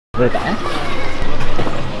Boleh tak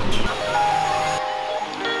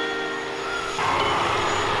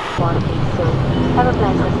Have a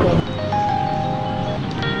pleasant stay.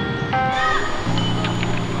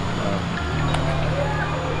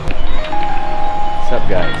 What's up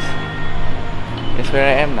guys? Guess where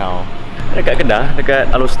I am now? Dekat Kedah,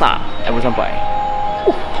 dekat Alostar. Aku sampai.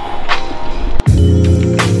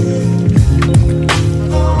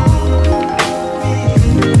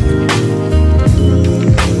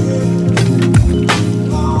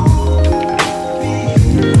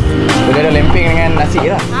 Boleh ada lemping dengan nasi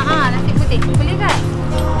lah. Nasi putih. Boleh tak?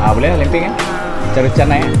 Boleh lah lemping kan? Cara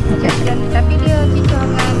canai kan? Macam tapi dia pisau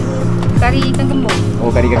dengan kari ikan kembung.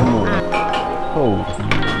 Oh, kari ikan kembung. Oh.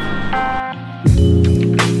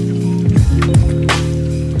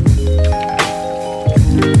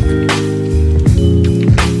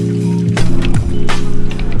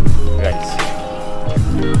 Guys,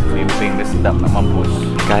 lemping dia sedap nak mampus.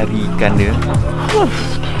 Kari ikan dia.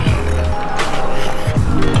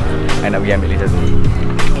 I nak pergi ambil lagi satu.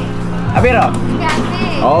 Habis tak?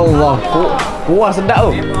 Allah, kuah sedap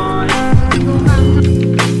tu.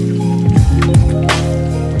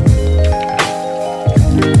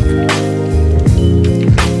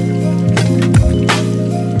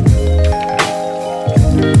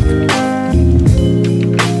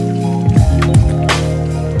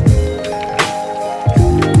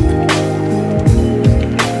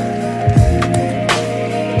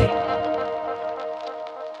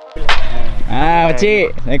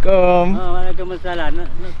 Pakcik, Assalamualaikum. Waalaikumsalam. Nak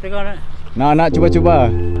tengok nak? Nak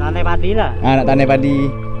cuba-cuba. Tanai padi lah. Nak tanai padi.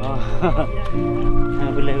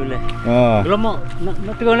 Boleh. Belum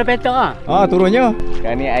nak turun le petok ah. Turunnya.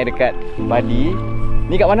 Sekarang ni air dekat padi.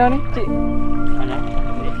 Ni kat mana ni, cik? Mana?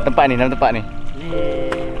 Tempat ni, nama tempat ni. Ni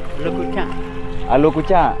Alo Kucak. Alo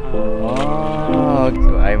Kucak.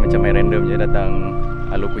 So I macam main random je datang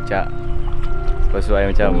Alo Kucak. Lepas tu I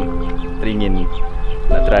macam teringin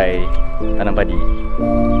nak try tanam padi.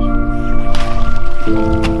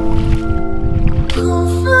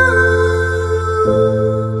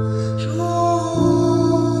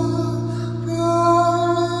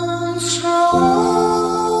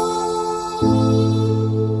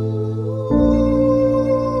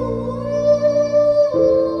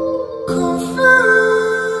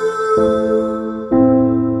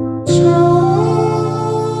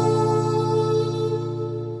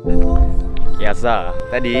 Kiasa.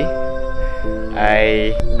 Tadi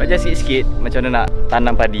I belajar sikit-sikit macam mana nak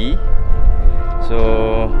tanam padi. So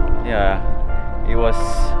yeah, it was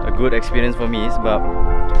a good experience for me sebab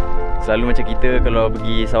selalu macam kita kalau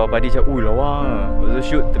pergi sawah padi macam lawa. Lepas tu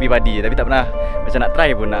shoot tepi padi tapi tak pernah macam nak try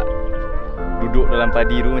pun nak duduk dalam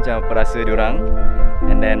padi tu macam apa rasa diorang.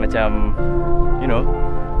 And then macam you know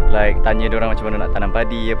like tanya diorang macam mana nak tanam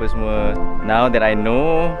padi apa semua. Now that I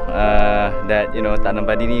know that you know tanam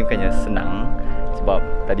padi ni bukannya senang. Sebab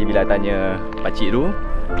tadi bila tanya pakcik tu,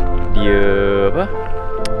 dia apa?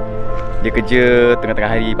 Dia kerja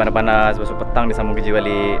tengah-tengah hari panas-panas, lepas tu petang dia sambung kerja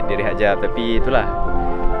balik, dia rehat jap. Tapi itulah,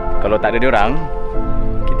 kalau tak ada diorang,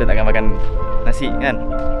 kita takkan makan nasi kan.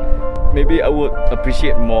 Maybe I would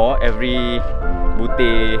appreciate more every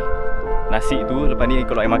butir nasi tu lepas ni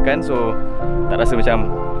kalau I makan. So tak rasa macam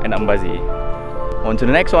I nak membazir. On to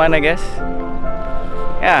the next one I guess.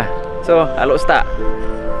 Yeah, so Alok start.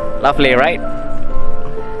 Lovely right?